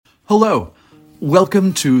Hello,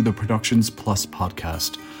 welcome to the Productions Plus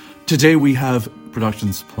podcast. Today we have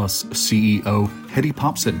Productions Plus CEO Hedy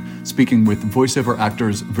Popson speaking with voiceover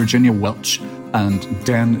actors Virginia Welch and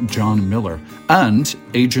Dan John Miller and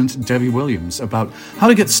agent Debbie Williams about how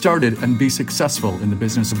to get started and be successful in the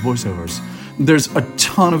business of voiceovers. There's a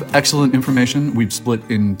ton of excellent information we've split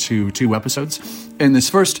into 2 episodes. In this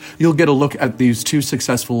first, you'll get a look at these 2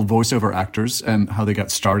 successful voiceover actors and how they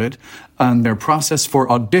got started, and their process for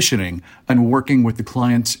auditioning and working with the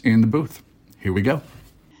clients in the booth. Here we go.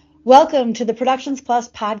 Welcome to the Productions Plus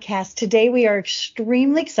podcast. Today we are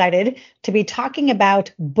extremely excited to be talking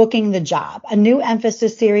about booking the job, a new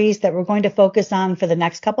emphasis series that we're going to focus on for the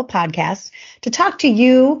next couple podcasts to talk to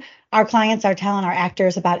you, our clients, our talent, our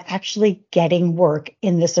actors about actually getting work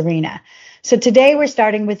in this arena. So today we're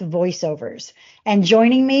starting with voiceovers, and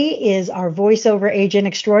joining me is our voiceover agent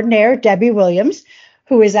extraordinaire, Debbie Williams,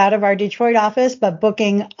 who is out of our Detroit office but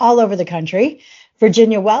booking all over the country.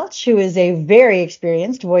 Virginia Welch, who is a very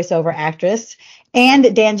experienced voiceover actress,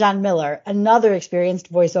 and Dan John Miller, another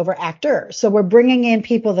experienced voiceover actor. So we're bringing in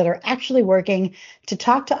people that are actually working to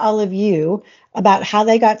talk to all of you about how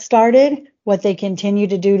they got started, what they continue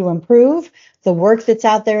to do to improve, the work that's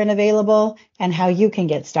out there and available, and how you can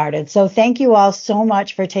get started. So thank you all so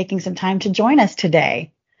much for taking some time to join us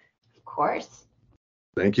today. Of course.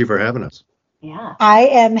 Thank you for having us. Yeah. I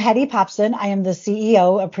am Hedy Popson. I am the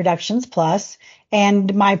CEO of Productions Plus,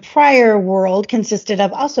 and my prior world consisted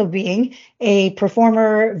of also being a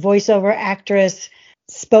performer, voiceover actress,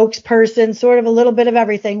 spokesperson, sort of a little bit of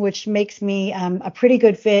everything, which makes me a pretty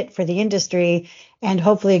good fit for the industry and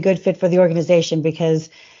hopefully a good fit for the organization, because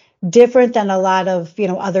different than a lot of,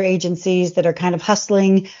 other agencies that are kind of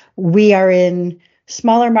hustling, we are in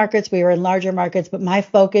smaller markets, we are in larger markets, but my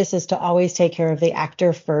focus is to always take care of the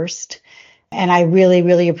actor first. And I really,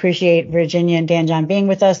 really appreciate Virginia and Dan John being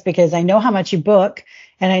with us, because I know how much you book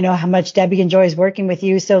and I know how much Debbie enjoys working with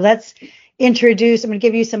you. So let's I'm going to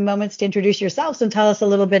give you some moments to introduce yourselves and tell us a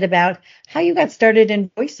little bit about how you got started in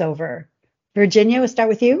voiceover. Virginia, we'll start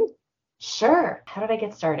with you. Sure. How did I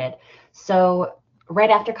get started? So right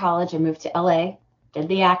after college, I moved to LA, did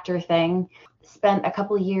the actor thing, spent a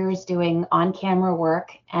couple of years doing on-camera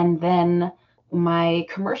work, and then my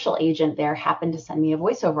commercial agent there happened to send me a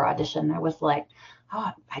voiceover audition. I was like, oh,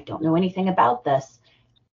 I don't know anything about this.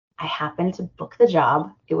 I happened to book the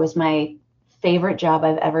job. It was my favorite job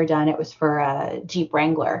I've ever done. It was for a Jeep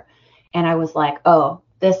Wrangler. And I was like, oh,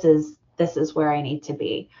 this is where I need to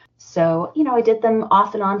be. So, I did them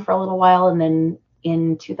off and on for a little while. And then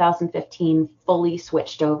in 2015, fully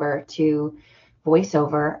switched over to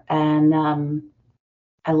voiceover. And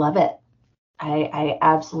I love it. I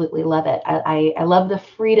absolutely love it. I love the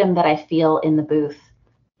freedom that I feel in the booth.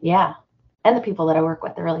 Yeah. And the people that I work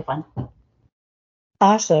with, they're really fun.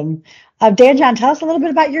 Awesome. Dan John, tell us a little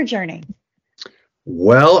bit about your journey.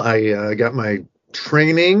 Well, I got my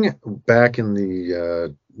training back in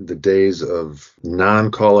the days of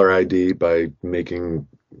non-caller ID by making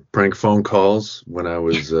prank phone calls when I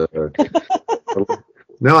was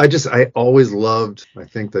No, I always loved, I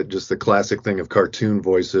think that just the classic thing of cartoon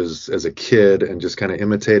voices as a kid and just kind of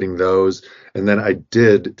imitating those. And then I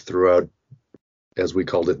did throughout, as we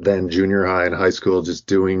called it then, junior high and high school, just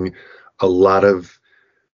doing a lot of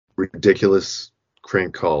ridiculous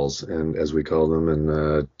crank calls, and as we call them,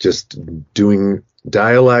 and just doing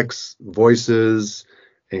dialects, voices,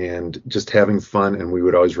 and just having fun. And we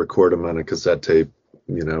would always record them on a cassette tape,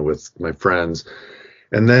 with my friends.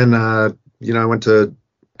 And then, I went to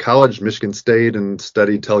college, Michigan State, and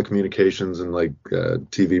studied telecommunications and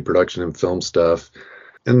TV production and film stuff.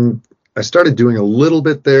 And I started doing a little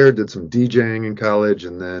bit there, did some DJing in college,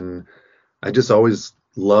 and then I just always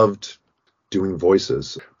loved doing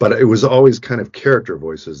voices. But it was always kind of character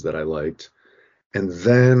voices that I liked. And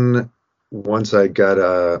then once I got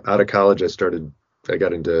out of college, I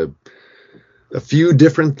got into a few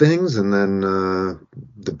different things, and then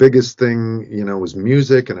the biggest thing, was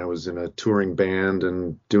music, and I was in a touring band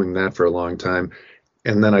and doing that for a long time.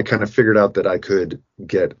 And then I kind of figured out that I could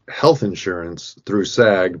get health insurance through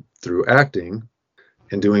SAG, through acting,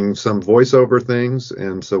 and doing some voiceover things.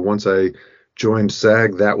 And so once I joined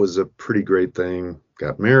SAG, that was a pretty great thing.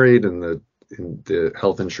 Got married, and the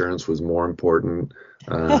health insurance was more important.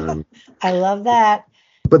 I love that.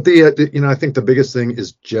 But I think the biggest thing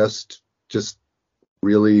is just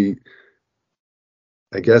really,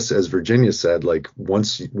 I guess, as Virginia said,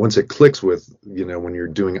 once it clicks with, when you're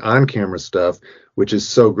doing on-camera stuff, which is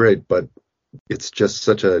so great, but it's just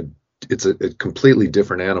it's a completely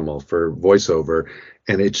different animal for voiceover.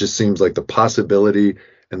 And it just seems like the possibility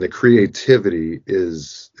and the creativity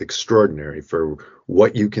is extraordinary for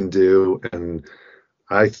what you can do. And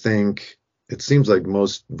I think it seems like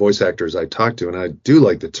most voice actors I talk to, and I do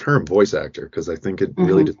like the term voice actor because I think it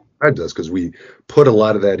really describes us, because we put a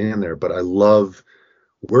lot of that in there. But I love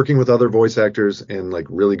working with other voice actors and like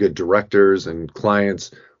really good directors and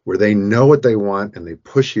clients where they know what they want and they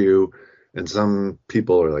push you. And some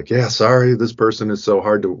people are like, yeah, sorry, this person is so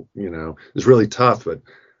hard to, it's really tough. But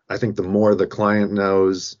I think the more the client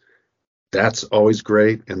knows, that's always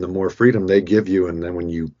great. And the more freedom they give you. And then when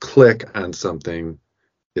you click on something,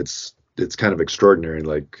 it's kind of extraordinary.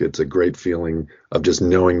 Like, it's a great feeling of just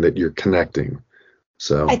knowing that you're connecting.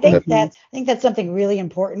 So I think that's something really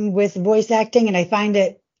important with voice acting. And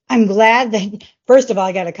I'm glad that, first of all,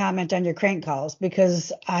 I got a comment on your crank calls,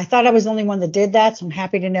 because I thought I was the only one that did that. So I'm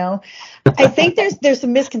happy to know. I think there's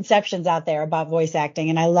some misconceptions out there about voice acting,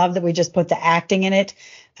 and I love that we just put the acting in it.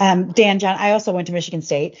 Dan, John, I also went to Michigan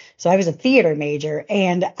State, so I was a theater major,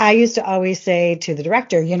 and I used to always say to the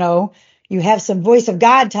director, you have some voice of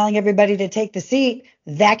God telling everybody to take the seat.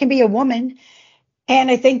 That can be a woman. And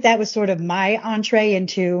I think that was sort of my entree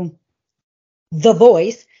into the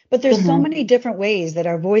voice. But there's so many different ways that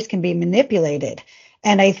our voice can be manipulated.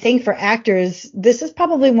 And I think for actors, this is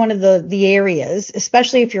probably one of the areas,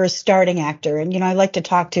 especially if you're a starting actor. And, I like to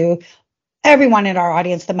talk to everyone in our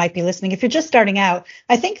audience that might be listening. If you're just starting out,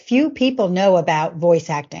 I think few people know about voice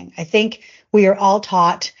acting. I think we are all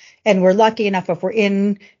taught, and we're lucky enough if we're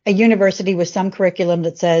in a university with some curriculum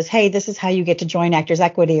that says, hey, this is how you get to join Actors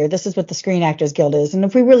Equity, or this is what the Screen Actors Guild is. And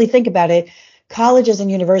if we really think about it, colleges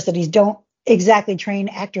and universities don't exactly train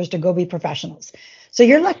actors to go be professionals. So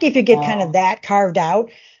you're lucky if you get kind of that carved out.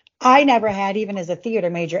 I never had, even as a theater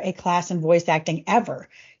major, a class in voice acting ever.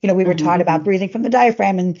 We were taught about breathing from the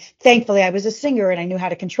diaphragm, and thankfully I was a singer and I knew how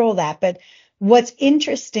to control that. But what's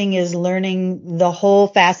interesting is learning the whole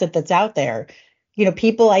facet that's out there.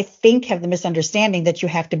 People, I think, have the misunderstanding that you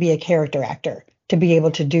have to be a character actor to be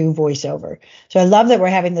able to do voiceover. So I love that we're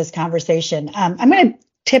having this conversation. I'm going to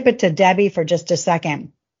tip it to Debbie for just a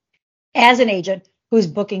second. As an agent who's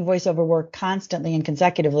booking voiceover work constantly and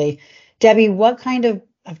consecutively, Debbie, what kind of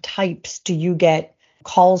types do you get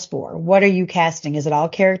calls for? What are you casting? Is it all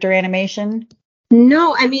character animation?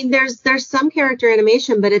 No, I mean, there's some character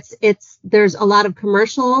animation, but there's a lot of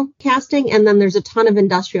commercial casting, and then there's a ton of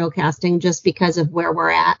industrial casting just because of where we're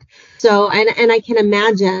at. So, and I can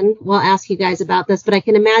imagine, we'll ask you guys about this, but I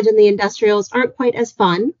can imagine the industrials aren't quite as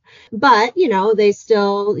fun, but they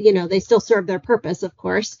still serve their purpose, of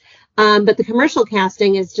course. But the commercial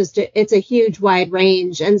casting is it's a huge wide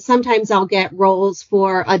range. And sometimes I'll get roles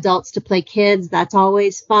for adults to play kids. That's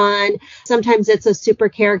always fun. Sometimes it's a super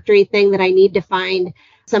character-y thing that I need to find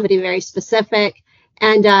somebody very specific.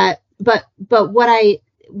 And, but what I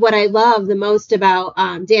love the most about,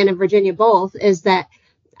 Dan and Virginia both is that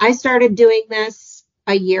I started doing this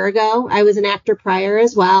a year ago. I was an actor prior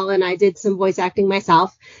as well, and I did some voice acting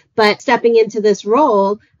myself. But stepping into this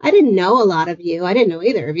role, I didn't know a lot of you. I didn't know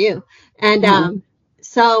either of you. And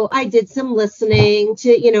so I did some listening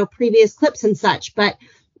to, previous clips and such. But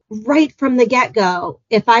right from the get-go,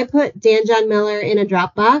 if I put Dan John Miller in a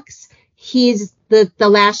Dropbox, he's the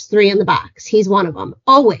last three in the box. He's one of them.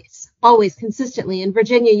 Always consistently. And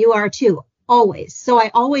Virginia, you are too. Always. So I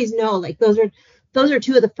always know, like, those are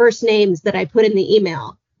two of the first names that I put in the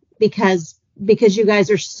email because you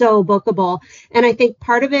guys are so bookable. And I think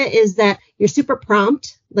part of it is that you're super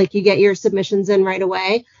prompt, like you get your submissions in right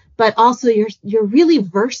away, but also you're really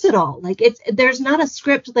versatile. Like there's not a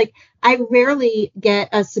script. Like I rarely get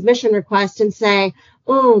a submission request and say,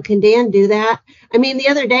 oh, can Dan do that? I mean, the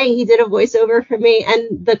other day he did a voiceover for me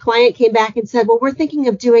and the client came back and said, well, we're thinking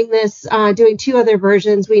of doing this, doing two other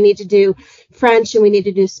versions. We need to do French and we need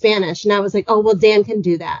to do Spanish. And I was like, oh, well, Dan can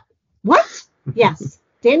do that. What? Yes,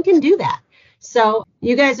 Dan can do that. So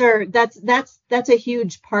you guys that's a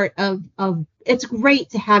huge part of it's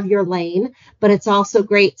great to have your lane, but it's also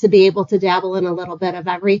great to be able to dabble in a little bit of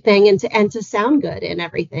everything and to sound good in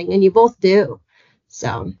everything. And you both do.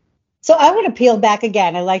 So I want to peel back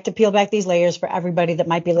again. I like to peel back these layers for everybody that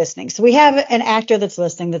might be listening. So we have an actor that's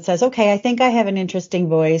listening that says, okay, I think I have an interesting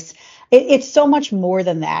voice. It's so much more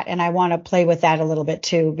than that. And I want to play with that a little bit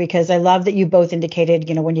too, because I love that you both indicated,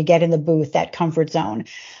 when you get in the booth, that comfort zone.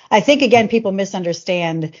 I think, again, people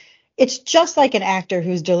misunderstand. It's just like an actor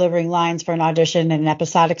who's delivering lines for an audition in an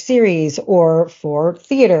episodic series or for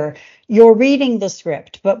theater. You're reading the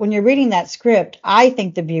script. But when you're reading that script, I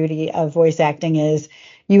think the beauty of voice acting is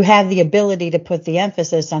you have the ability to put the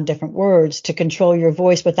emphasis on different words to control your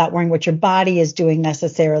voice without worrying what your body is doing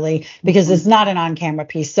necessarily, because it's not an on-camera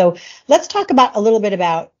piece. So let's talk about a little bit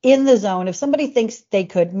about in the zone. If somebody thinks they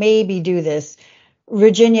could maybe do this,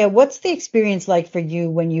 Virginia, what's the experience like for you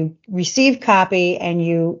when you receive copy and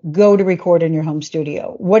you go to record in your home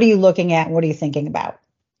studio? What are you looking at? What are you thinking about?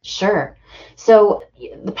 Sure. So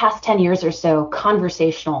the past 10 years or so,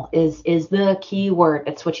 conversational is the key word.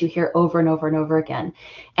 It's what you hear over and over and over again.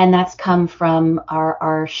 And that's come from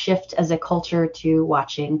our shift as a culture to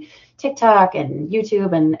watching TikTok and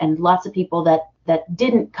YouTube and lots of people that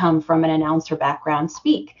didn't come from an announcer background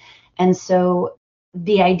speak. And so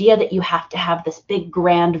the idea that you have to have this big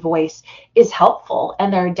grand voice is helpful.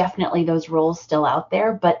 And there are definitely those roles still out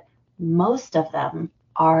there, but most of them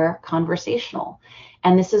are conversational.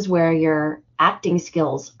 And this is where your acting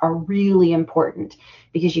skills are really important,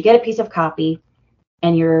 because you get a piece of copy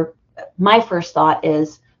and my first thought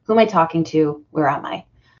is, who am I talking to? Where am I?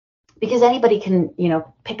 Because anybody can,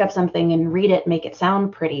 pick up something and read it, make it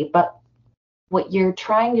sound pretty, but what you're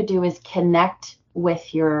trying to do is connect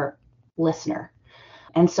with your listener.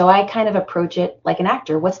 And so I kind of approach it like an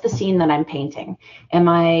actor. What's the scene that I'm painting? Am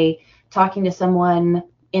I talking to someone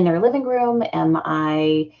in their living room? Am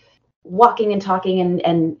I walking and talking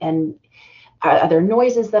and are there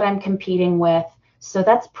noises that I'm competing with? So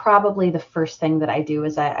that's probably the first thing that I do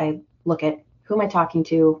is I look at who am I talking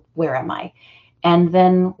to? Where am I? And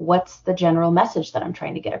then what's the general message that I'm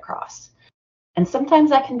trying to get across? And sometimes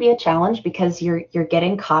that can be a challenge because you're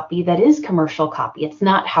getting copy that is commercial copy. It's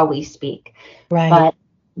not how we speak. Right. But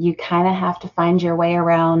you kind of have to find your way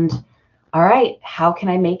around, all right, how can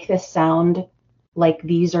I make this sound like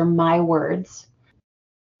these are my words?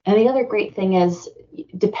 And the other great thing is,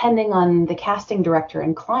 depending on the casting director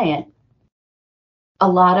and client, a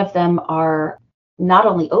lot of them are not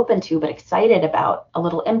only open to, but excited about a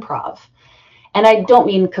little improv. And I don't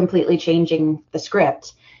mean completely changing the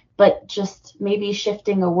script, but just maybe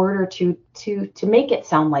shifting a word or two to make it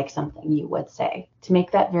sound like something you would say, to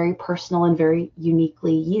make that very personal and very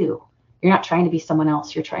uniquely you. You're not trying to be someone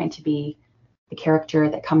else. You're trying to be the character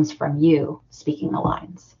that comes from you speaking the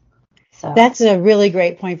lines. So that's a really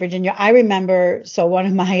great point, Virginia. I remember, so one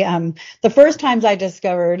of my, the first times I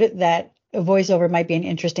discovered that voiceover might be an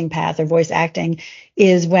interesting path, or voice acting,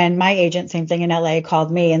 is when my agent, same thing in LA,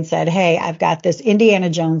 called me and said, hey, I've got this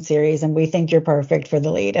Indiana Jones series and we think you're perfect for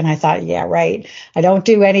the lead. And I thought, yeah, right. I don't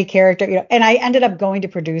do any character, and I ended up going to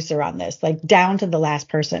producer on this, like down to the last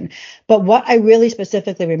person. But what I really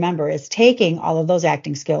specifically remember is taking all of those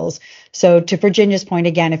acting skills. So to Virginia's point,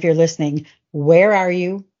 again, if you're listening, where are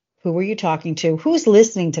you? Who were you talking to? Who's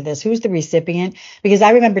listening to this? Who's the recipient? Because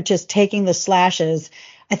I remember just taking the slashes.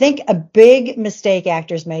 I think a big mistake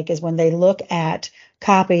actors make is when they look at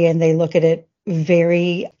copy and they look at it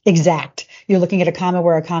very exact. You're looking at a comma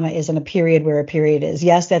where a comma is and a period where a period is.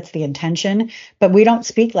 Yes, that's the intention, but we don't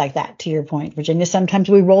speak like that, to your point, Virginia. Sometimes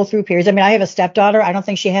we roll through periods. I mean, I have a stepdaughter. I don't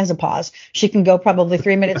think she has a pause. She can go probably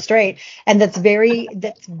 3 minutes straight. And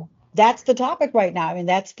that's the topic right now. I mean,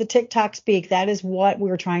 that's the TikTok speak. That is what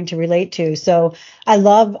we're trying to relate to. So I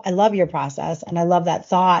love your process. And I love that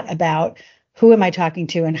thought about who am I talking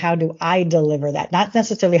to and how do I deliver that? Not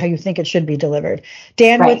necessarily how you think it should be delivered.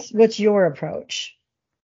 Dan, right. What's your approach?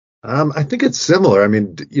 I think it's similar. I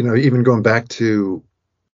mean, even going back to,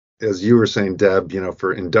 as you were saying, Deb,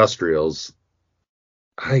 for industrials,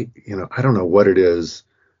 I don't know what it is.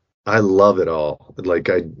 I love it all. Like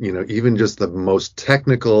even just the most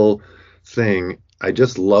technical thing, I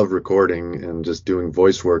just love recording and just doing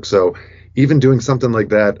voice work. So even doing something like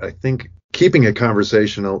that, I think keeping it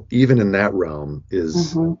conversational, even in that realm,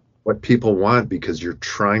 is what people want because you're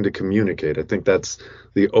trying to communicate. I think that's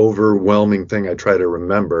the overwhelming thing I try to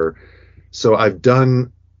remember. So I've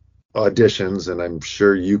done auditions, and I'm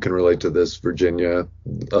sure you can relate to this, Virginia,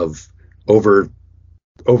 of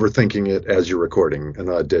overthinking it as you're recording an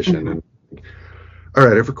audition. And all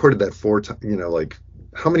right, I've recorded that 4 times, like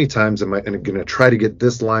how many times am I going to try to get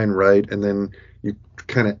this line right? And then you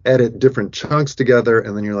kind of edit different chunks together,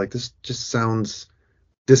 and then you're like, this just sounds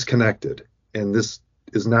disconnected, and this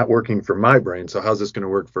is not working for my brain. So how's this going to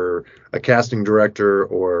work for a casting director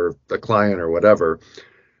or a client or whatever?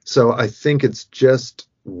 So I think it's just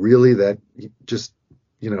really that, just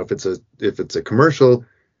if it's a commercial,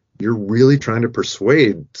 you're really trying to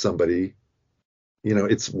persuade somebody.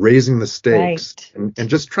 It's raising the stakes, right. and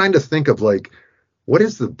just trying to think of like, what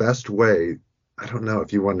is the best way? I don't know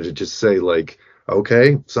if you wanted to just say like,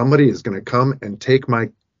 okay, somebody is going to come and take my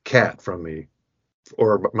cat from me,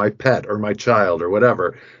 or my pet, or my child, or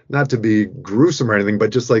whatever. Not to be gruesome or anything, but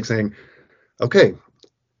just like saying, okay,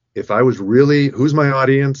 if I was really, who's my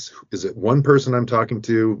audience? Is it one person I'm talking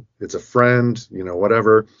to? It's a friend,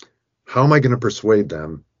 whatever. How am I going to persuade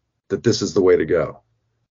them that this is the way to go?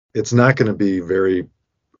 It's not going to be very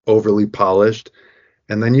overly polished.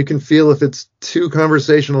 And then you can feel if it's too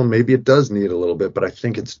conversational, maybe it does need a little bit, but I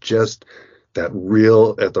think it's just that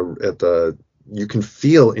real you can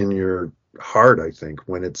feel in your heart, I think,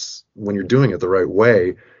 when you're doing it the right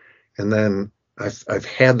way. And then I've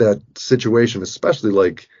had that situation, especially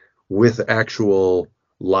like with actual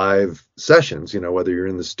live sessions, whether you're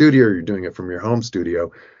in the studio or you're doing it from your home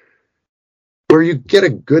studio, where you get a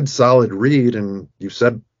good solid read and you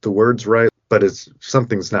said the words right, but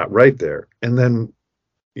something's not right there. And then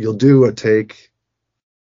you'll do a take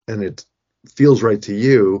and it feels right to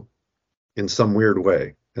you in some weird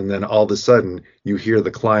way. And then all of a sudden you hear the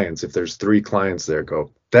clients, if there's 3 clients there, go,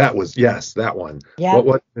 that one. Yeah.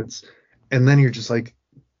 And then you're just like,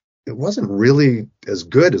 it wasn't really as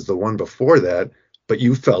good as the one before that, but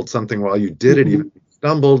you felt something while you did it, even if you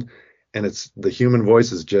stumbled. And the human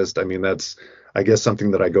voice is just, that's, I guess,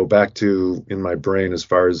 something that I go back to in my brain as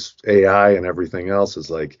far as AI and everything else is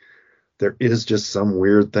like, there is just some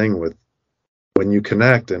weird thing with when you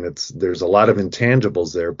connect, and there's a lot of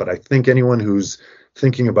intangibles there. But I think anyone who's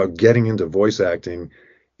thinking about getting into voice acting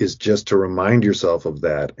is just to remind yourself of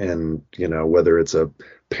that. And, whether it's a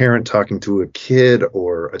parent talking to a kid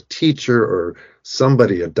or a teacher or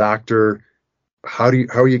somebody, a doctor, how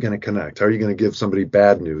are you going to connect? How are you going to give somebody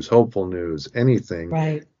bad news, hopeful news, anything?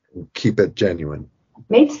 Right. Keep it genuine.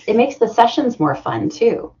 It makes the sessions more fun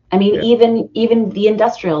too. Even the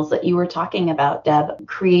industrials that you were talking about, Deb,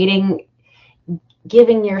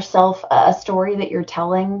 giving yourself a story that you're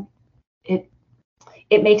telling,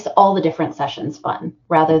 it makes all the different sessions fun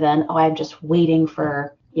rather than, I'm just waiting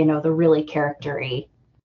for, the really charactery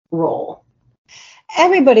role.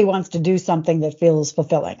 Everybody wants to do something that feels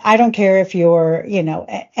fulfilling. I don't care if you're,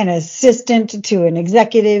 an assistant to an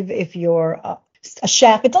executive, if you're a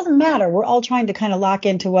chef, it doesn't matter. We're all trying to kind of lock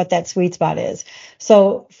into what that sweet spot is.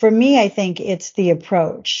 So for me, I think it's the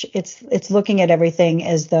approach. It's looking at everything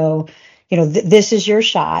as though, this is your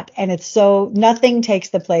shot. And it's so nothing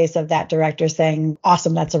takes the place of that director saying,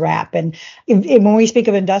 awesome, that's a wrap. And when we speak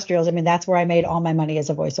of industrials, that's where I made all my money as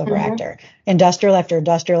a voiceover actor. Industrial after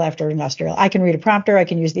industrial after industrial. I can read a prompter. I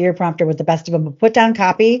can use the ear prompter with the best of them, but put down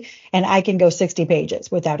copy and I can go 60 pages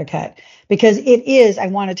without a cut. Because it is, I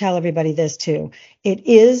want to tell everybody this too. It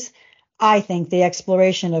is, I think, the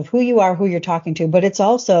exploration of who you are, who you're talking to, but it's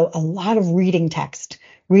also a lot of reading text.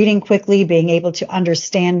 Reading quickly, being able to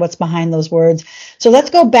understand what's behind those words. So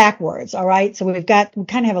let's go backwards. All right. So we kind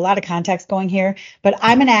of have a lot of context going here, but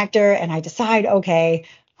I'm an actor and I decide, okay,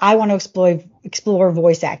 I want to explore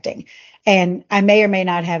voice acting, and I may or may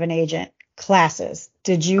not have an agent. Classes.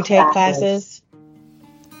 Did you take classes?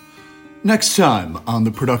 Next time on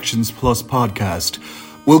the Productions Plus podcast,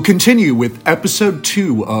 we'll continue with episode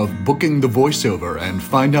 2 of Booking the Voiceover and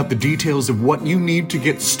find out the details of what you need to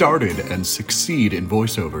get started and succeed in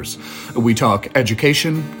voiceovers. We talk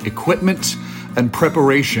education, equipment, and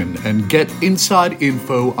preparation and get inside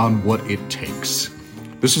info on what it takes.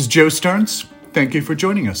 This is Joe Stearns. Thank you for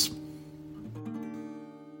joining us.